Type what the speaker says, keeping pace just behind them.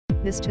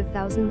This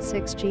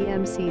 2006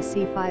 GMC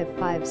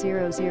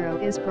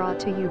C5500 is brought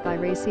to you by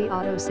Racey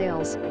Auto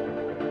Sales.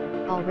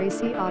 All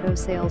Racey Auto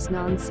Sales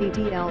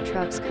non-CDL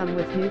trucks come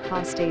with new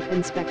prostate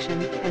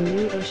inspection and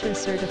new OSHA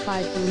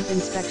certified boom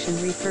inspection.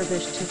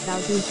 Refurbished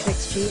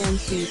 2006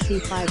 GMC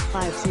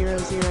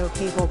C5500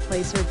 cable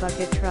placer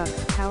bucket truck,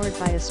 powered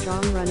by a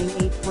strong running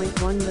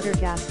 8.1-liter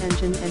gas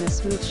engine and a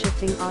smooth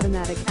shifting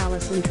automatic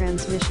Allison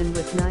transmission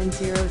with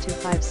 90 to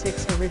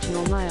 56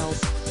 original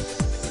miles.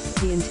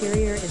 The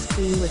interior is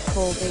clean with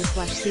cold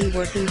A/C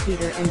working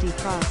heater and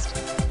defrost.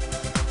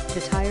 The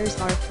tires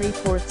are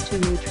 3/4 to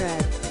new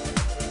tread.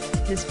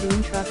 This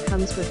boom truck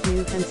comes with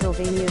new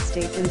Pennsylvania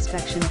state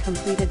inspection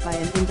completed by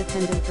an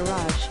independent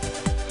garage.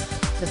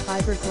 The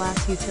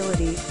fiberglass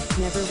utility,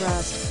 never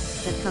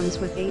rust, that comes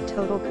with 8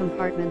 total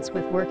compartments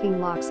with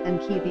working locks and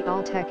key. The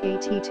Alltech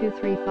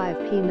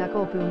AT235P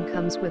knuckle boom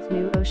comes with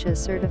new OSHA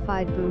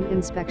certified boom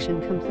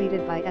inspection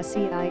completed by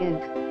SEI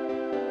Inc.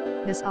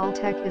 This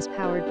Alltech is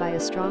powered by a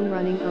strong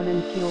running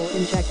Onan fuel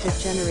injected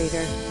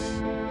generator.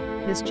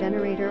 This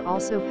generator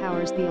also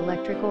powers the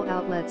electrical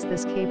outlets.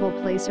 This cable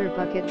placer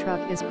bucket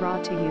truck is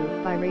brought to you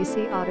by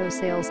Racey Auto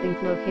Sales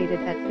Inc. located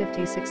at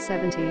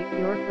 5670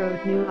 York Road,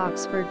 New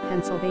Oxford,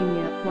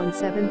 Pennsylvania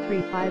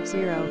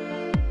 17350.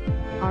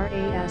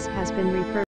 RAS has been refurbished.